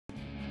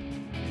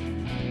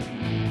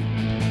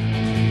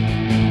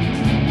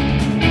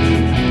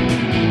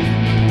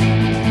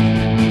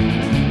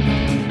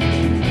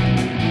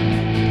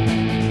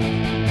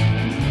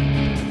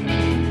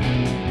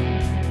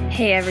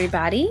Hey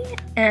everybody,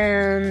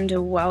 and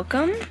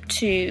welcome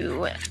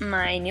to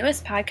my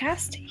newest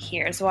podcast,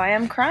 Here's Why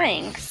I'm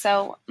Crying.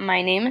 So,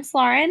 my name is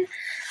Lauren,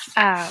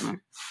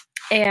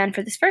 and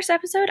for this first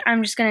episode,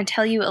 I'm just going to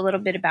tell you a little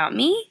bit about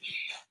me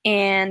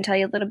and tell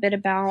you a little bit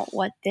about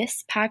what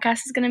this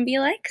podcast is going to be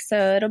like,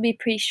 so it'll be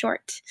pretty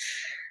short.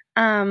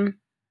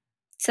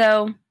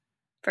 So,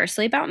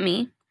 firstly about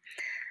me,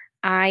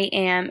 I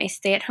am a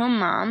stay-at-home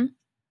mom.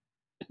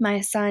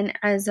 My son,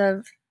 as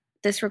of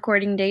this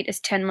recording date, is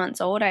 10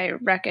 months old. I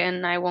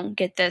reckon I won't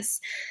get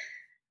this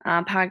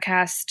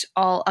podcast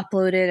all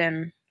uploaded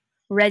and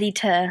ready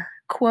to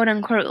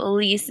quote-unquote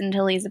release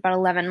until he's about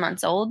 11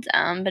 months old,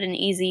 but an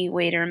easy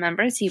way to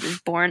remember is he was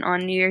born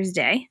on New Year's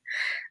Day,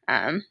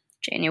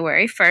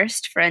 January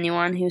 1st, for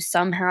anyone who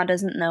somehow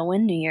doesn't know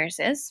when New Year's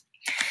is.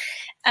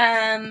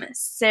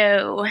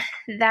 So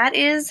that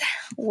is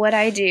what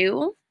I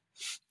do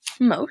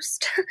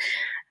most.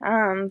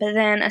 But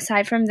then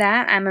aside from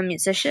that, I'm a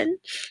musician.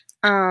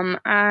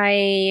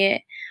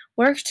 I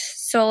worked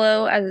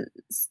solo as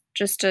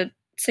just a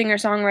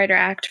singer-songwriter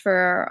act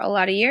for a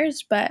lot of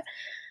years, but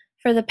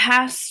for the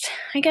past,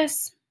 I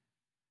guess,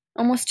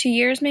 almost 2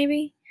 years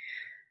maybe,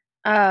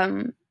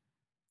 I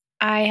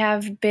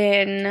have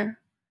been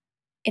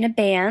in a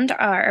band.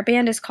 Our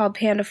band is called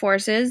Panda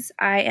Forces.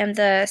 I am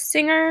the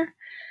singer.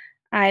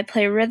 I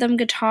play rhythm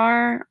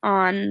guitar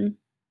on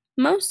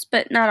most,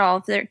 but not all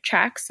of their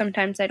tracks.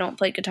 Sometimes I don't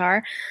play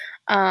guitar.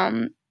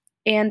 And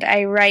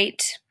I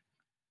write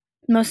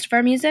most of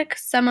our music.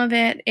 Some of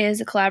it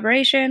is a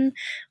collaboration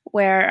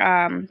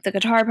where the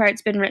guitar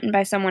part's been written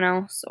by someone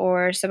else,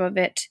 or some of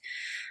it,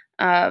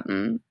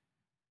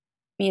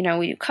 we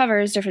do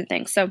covers, different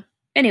things. So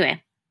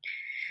anyway,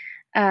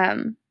 I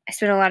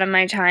spend a lot of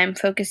my time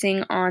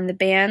focusing on the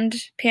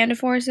band Panda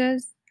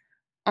Forces,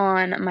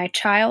 on my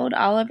child,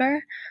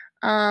 Oliver.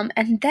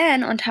 And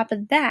then on top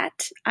of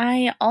that,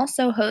 I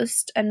also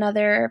host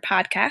another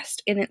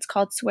podcast, and it's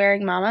called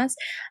Swearing Mamas.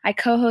 I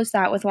co-host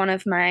that with one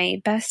of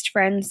my best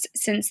friends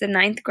since the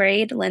 9th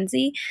grade,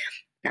 Lindsay.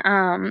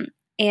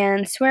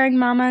 And Swearing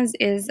Mamas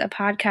is a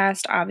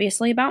podcast,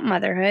 obviously, about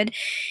motherhood.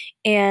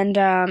 And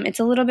it's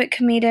a little bit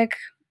comedic,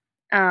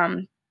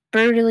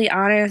 brutally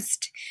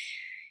honest.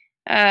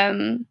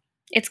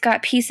 It's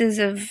got pieces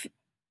of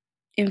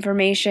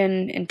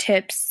information and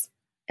tips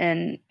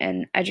and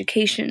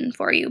education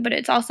for you, but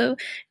it's also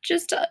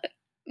just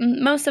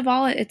most of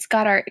all, it's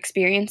got our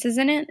experiences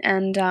in it,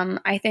 and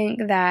I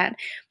think that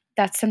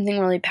that's something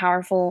really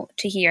powerful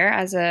to hear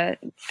as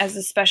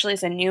especially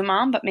as a new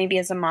mom, but maybe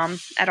as a mom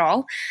at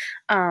all.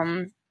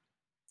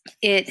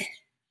 It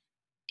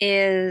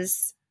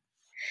is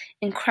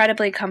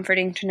incredibly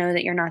comforting to know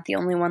that you're not the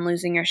only one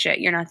losing your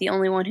shit. You're not the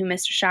only one who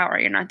missed a shower.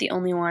 You're not the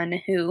only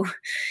one who,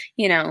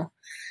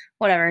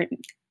 whatever,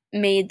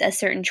 made a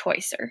certain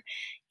choice, or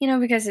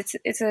because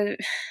it's a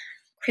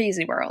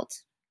crazy world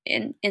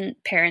in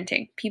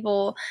parenting.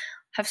 People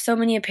have so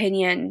many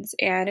opinions,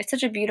 and it's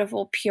such a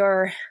beautiful,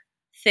 pure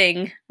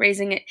thing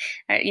raising it.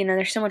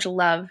 There's so much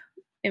love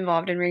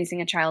involved in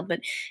raising a child, but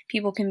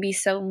people can be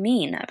so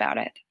mean about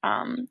it.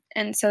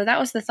 And so that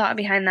was the thought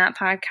behind that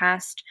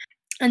podcast.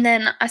 And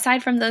then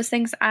aside from those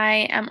things,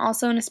 I am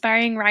also an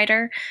aspiring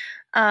writer.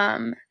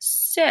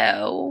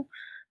 So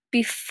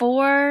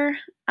before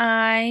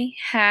I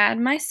had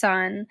my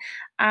son,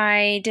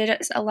 I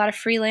did a lot of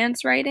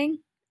freelance writing.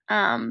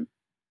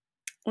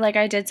 Like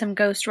I did some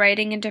ghost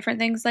writing and different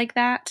things like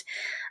that.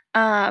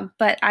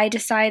 But I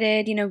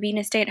decided, being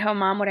a stay-at-home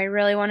mom, what I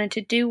really wanted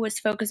to do was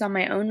focus on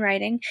my own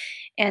writing,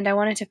 and I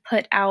wanted to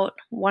put out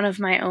one of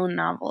my own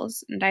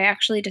novels. And I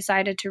actually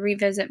decided to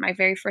revisit my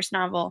very first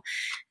novel.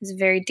 It's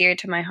very dear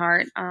to my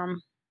heart.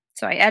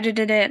 So I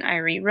edited it, I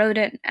rewrote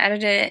it,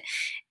 edited it,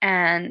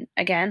 and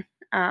again,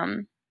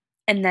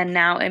 and then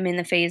now I'm in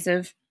the phase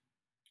of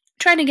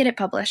trying to get it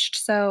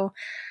published. So,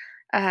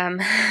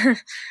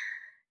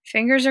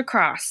 fingers are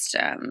crossed.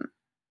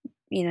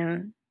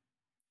 In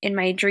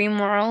my dream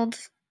world,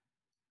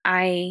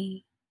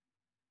 I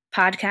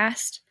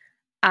podcast,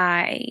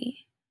 I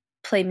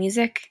play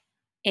music,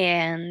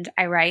 and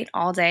I write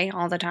all day,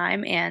 all the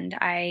time, and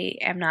I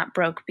am not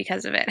broke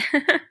because of it.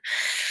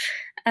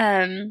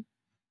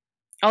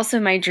 Also,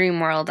 my dream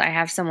world, I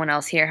have someone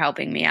else here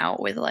helping me out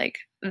with like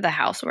the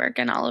housework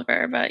and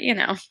Oliver, but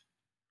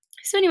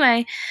So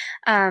anyway,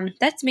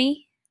 that's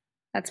me.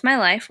 That's my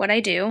life, what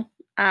I do.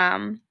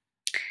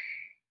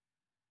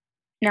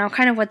 Now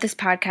kind of what this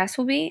podcast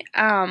will be.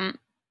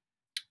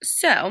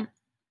 So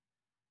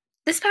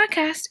this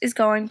podcast is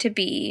going to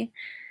be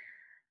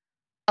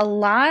a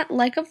lot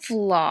like a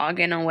vlog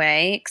in a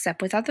way,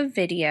 except without the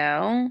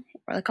video,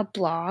 or like a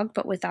blog,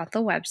 but without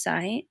the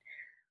website.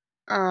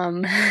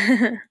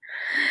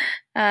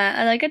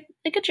 Like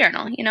a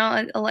journal,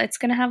 it's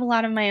going to have a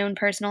lot of my own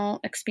personal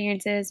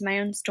experiences, my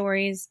own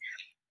stories,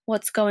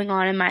 what's going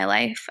on in my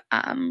life.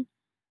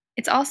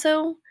 It's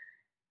also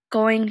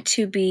going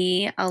to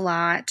be a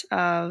lot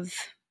of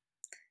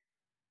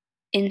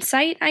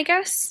insight, I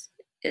guess,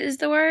 is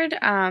the word.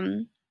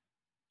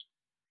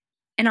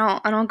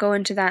 And I'll go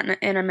into that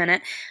in a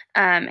minute.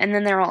 And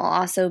then there will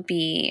also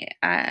be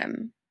a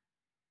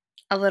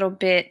little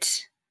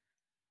bit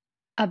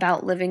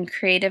about living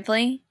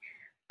creatively.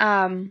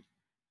 And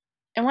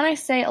when I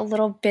say a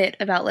little bit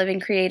about living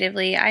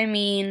creatively, I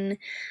mean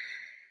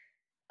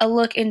a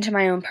look into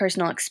my own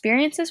personal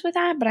experiences with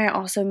that, but I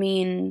also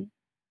mean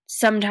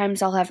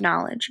sometimes I'll have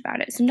knowledge about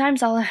it.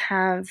 Sometimes I'll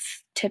have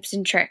tips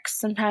and tricks.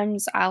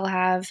 Sometimes I'll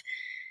have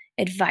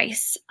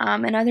advice.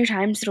 And other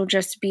times it'll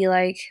just be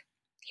like,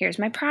 here's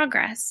my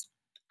progress.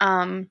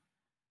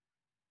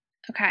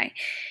 Okay.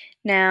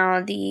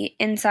 Now, the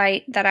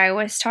insight that I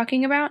was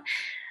talking about,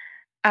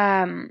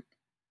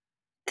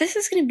 this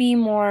is going to be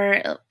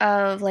more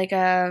of like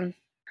a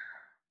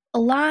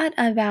lot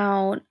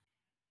about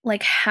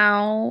like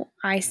how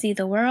I see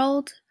the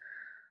world,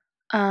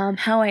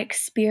 how I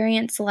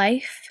experience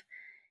life,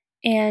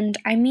 and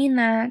I mean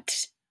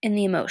that in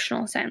the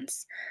emotional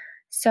sense.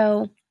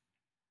 So,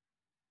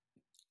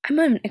 I'm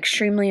an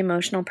extremely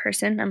emotional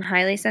person. I'm a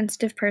highly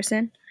sensitive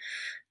person.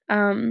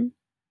 Um,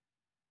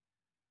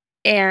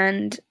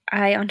 and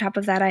on top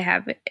of that, I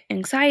have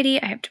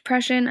anxiety, I have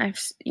depression, I've,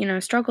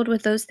 struggled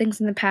with those things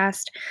in the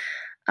past.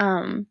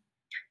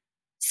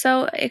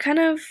 So it kind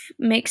of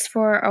makes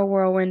for a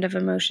whirlwind of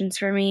emotions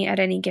for me at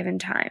any given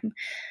time.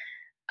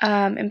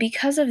 And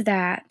because of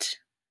that,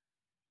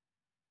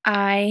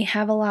 I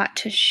have a lot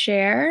to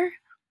share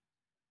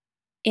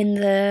in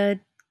the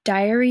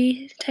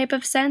diary type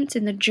of sense,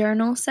 in the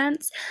journal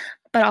sense,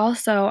 but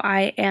also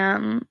I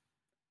am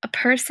a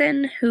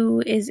person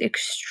who is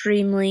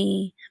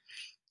extremely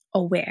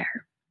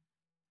aware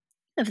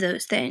of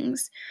those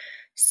things.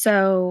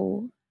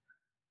 So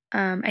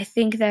I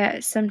think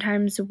that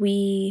sometimes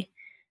we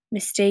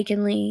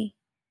mistakenly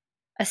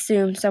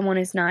assume someone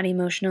is not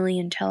emotionally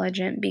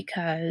intelligent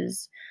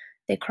because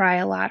they cry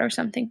a lot or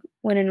something,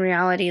 when in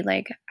reality,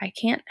 like, I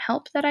can't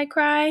help that I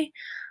cry,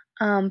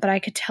 but I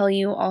could tell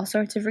you all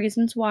sorts of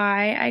reasons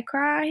why I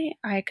cry.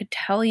 I could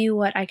tell you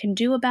what I can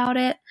do about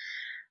it,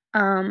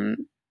 and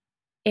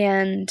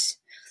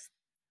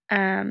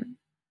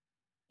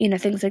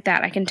things like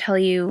that. I can tell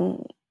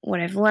you what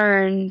I've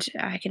learned.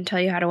 I can tell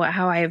you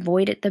how I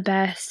avoid it the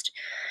best.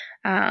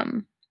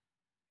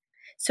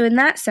 So in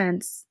that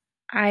sense,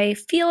 I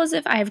feel as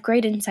if I have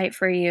great insight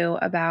for you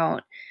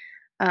about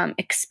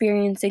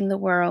experiencing the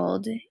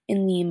world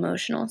in the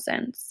emotional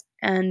sense.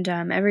 And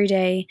every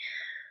day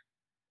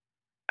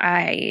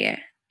I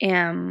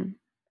am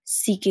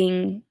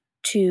seeking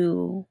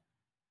to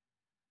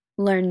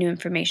learn new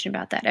information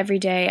about that. Every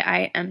day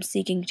I am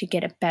seeking to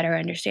get a better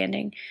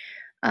understanding.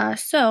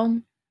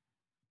 So,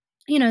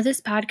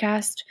 this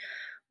podcast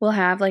will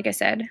have, like I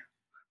said,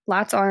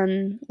 lots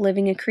on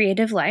living a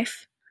creative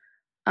life,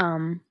 a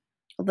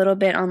little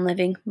bit on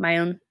living my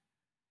own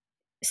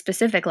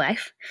specific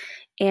life,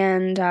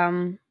 and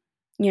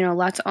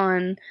lots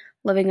on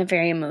living a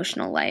very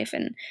emotional life.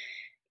 And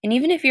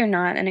even if you're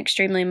not an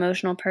extremely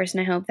emotional person,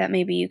 I hope that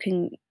maybe you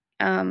can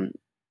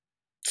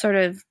sort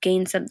of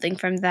gain something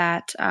from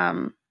that.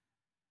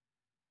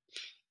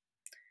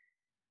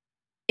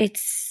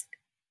 It's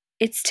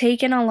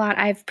taken a lot.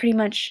 I've pretty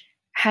much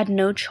had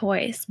no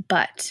choice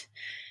but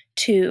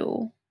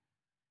to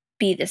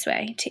be this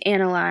way, to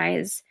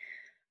analyze,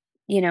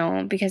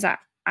 because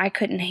I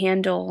couldn't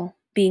handle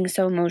being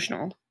so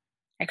emotional.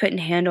 I couldn't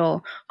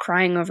handle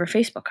crying over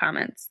Facebook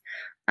comments.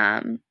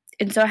 And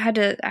so I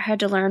had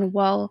to learn,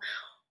 well,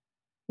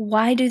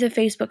 why do the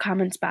Facebook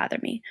comments bother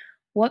me?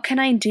 What can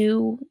I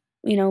do?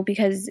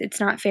 Because it's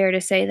not fair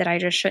to say that I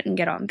just shouldn't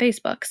get on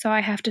Facebook. So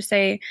I have to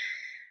say,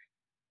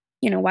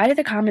 why do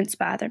the comments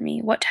bother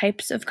me? What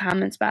types of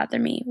comments bother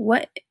me?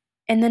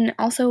 And then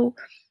also,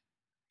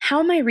 how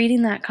am I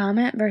reading that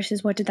comment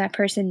versus what did that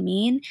person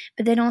mean?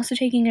 But then also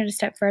taking it a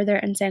step further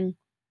and saying,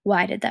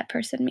 why did that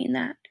person mean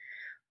that?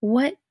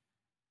 What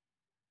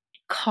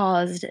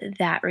caused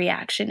that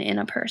reaction in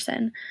a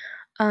person?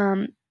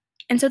 And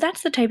so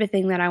that's the type of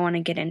thing that I want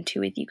to get into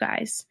with you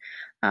guys.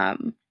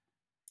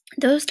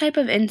 Those type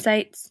of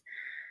insights,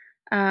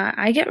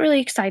 I get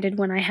really excited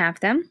when I have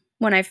them,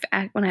 when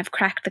I've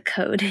cracked the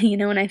code,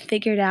 when I've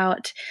figured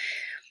out,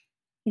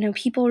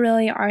 people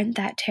really aren't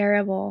that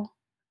terrible.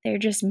 They're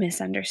just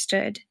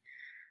misunderstood.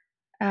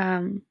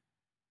 And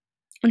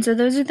so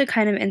those are the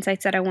kind of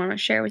insights that I want to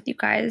share with you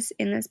guys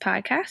in this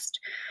podcast.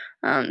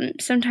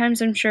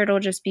 Sometimes I'm sure it'll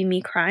just be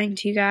me crying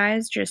to you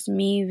guys, just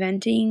me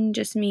venting,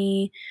 just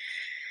me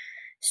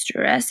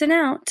stressing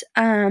out.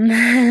 And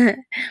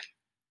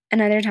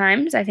other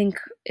times I think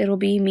it'll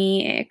be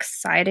me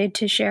excited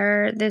to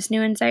share this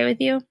new insight with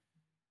you.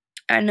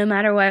 No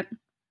matter what,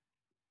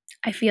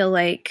 I feel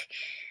like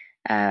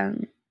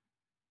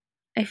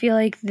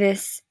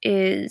this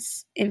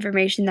is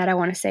information that I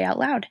want to say out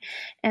loud.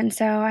 And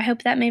so I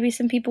hope that maybe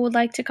some people would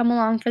like to come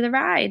along for the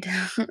ride.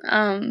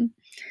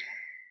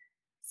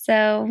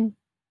 So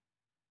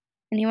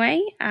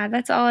anyway,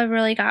 that's all I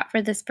really got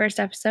for this first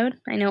episode.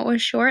 I know it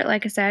was short.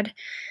 Like I said,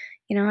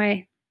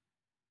 I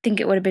think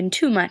it would have been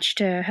too much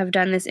to have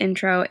done this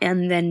intro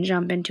and then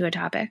jump into a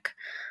topic.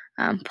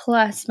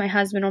 Plus, my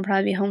husband will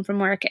probably be home from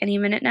work any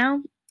minute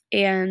now.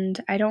 and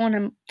I don't want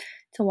him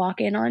to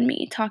walk in on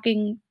me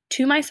talking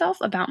to myself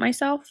about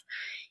myself,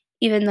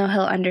 even though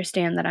he'll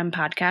understand that I'm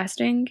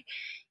podcasting.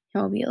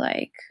 He'll be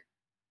like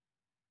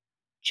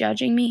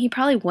judging me. He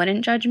probably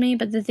wouldn't judge me,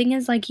 but the thing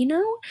is, like,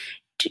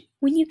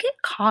 when you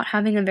get caught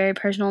having a very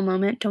personal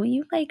moment, don't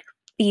you like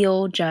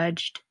feel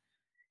judged?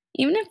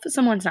 Even if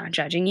someone's not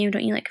judging you,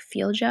 don't you like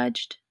feel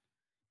judged?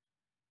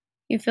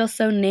 You feel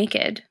so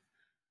naked.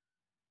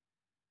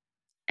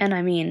 And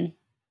I mean,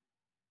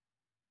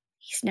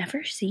 he's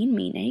never seen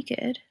me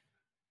naked.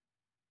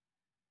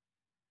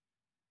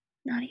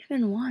 Not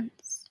even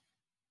once.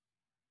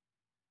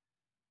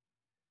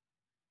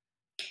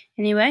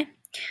 Anyway,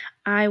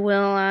 I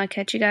will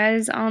catch you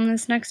guys on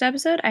this next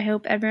episode. I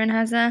hope everyone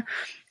has a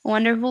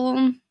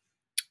wonderful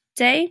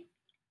day,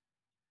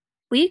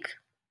 week,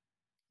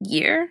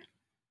 year,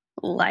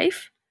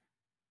 life,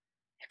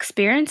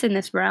 experience in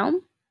this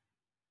realm.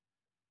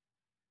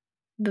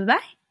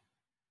 Bye-bye.